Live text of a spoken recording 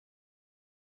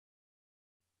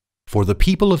For the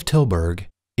people of Tilburg,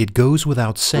 it goes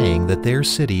without saying that their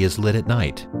city is lit at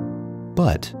night.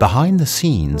 But behind the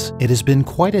scenes, it has been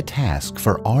quite a task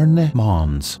for Arne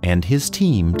Mons and his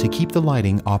team to keep the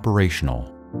lighting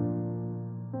operational.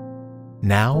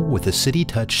 Now, with the City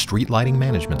Touch street lighting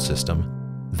management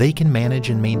system, they can manage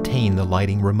and maintain the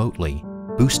lighting remotely,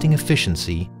 boosting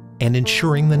efficiency and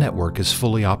ensuring the network is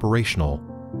fully operational,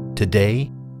 today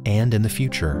and in the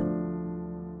future.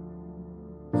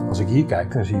 Als ik hier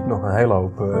kijk, dan zie ik nog een hele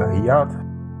hoop hiaat.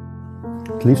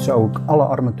 Het liefst zou ik alle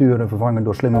armaturen vervangen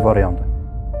door slimme varianten.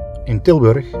 In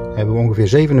Tilburg hebben we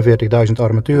ongeveer 47.000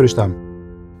 armaturen staan.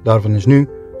 Daarvan is nu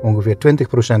ongeveer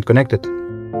 20% connected.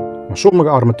 Maar sommige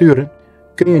armaturen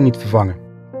kun je niet vervangen.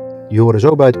 Die horen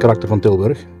zo bij het karakter van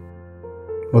Tilburg.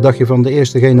 Wat dacht je van de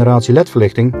eerste generatie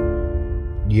LED-verlichting?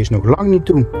 Die is nog lang niet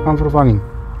toe aan vervanging.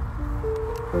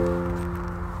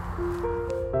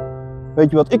 Weet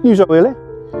je wat ik nu zou willen?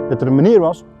 Dat er een manier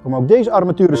was om ook deze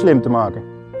armaturen slim te maken,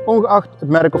 ongeacht het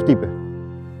merk of type,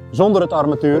 zonder het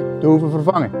armatuur te hoeven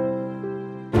vervangen.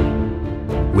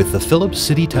 With the Philips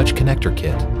City Touch Connector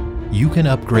Kit, you can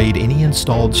upgrade any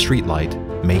installed streetlight,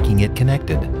 making it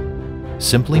connected.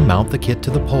 Simply mount the kit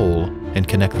to the pole and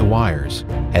connect the wires.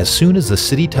 As soon as the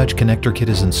City Touch Connector Kit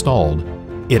is installed,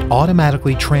 it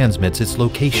automatically transmits its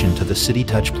location to the City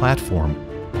Touch platform.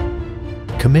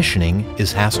 Commissioning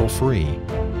is hassle-free.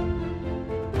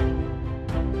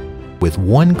 With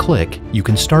one click, you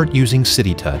can start using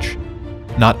City Touch,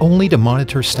 not only to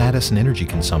monitor status and energy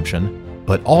consumption,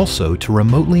 but also to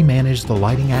remotely manage the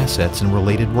lighting assets and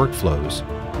related workflows.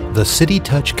 The City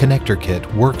Touch Connector Kit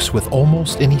works with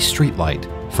almost any streetlight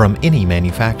from any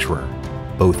manufacturer,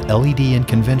 both LED and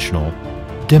conventional,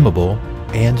 dimmable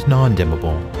and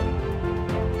non-dimmable.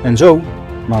 En zo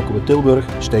maken we Tilburg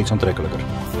steeds aantrekkelijker.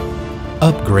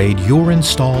 Upgrade your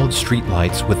installed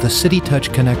streetlights with the City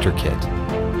Touch Connector Kit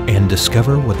and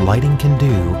discover what lighting can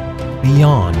do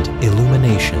beyond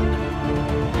illumination.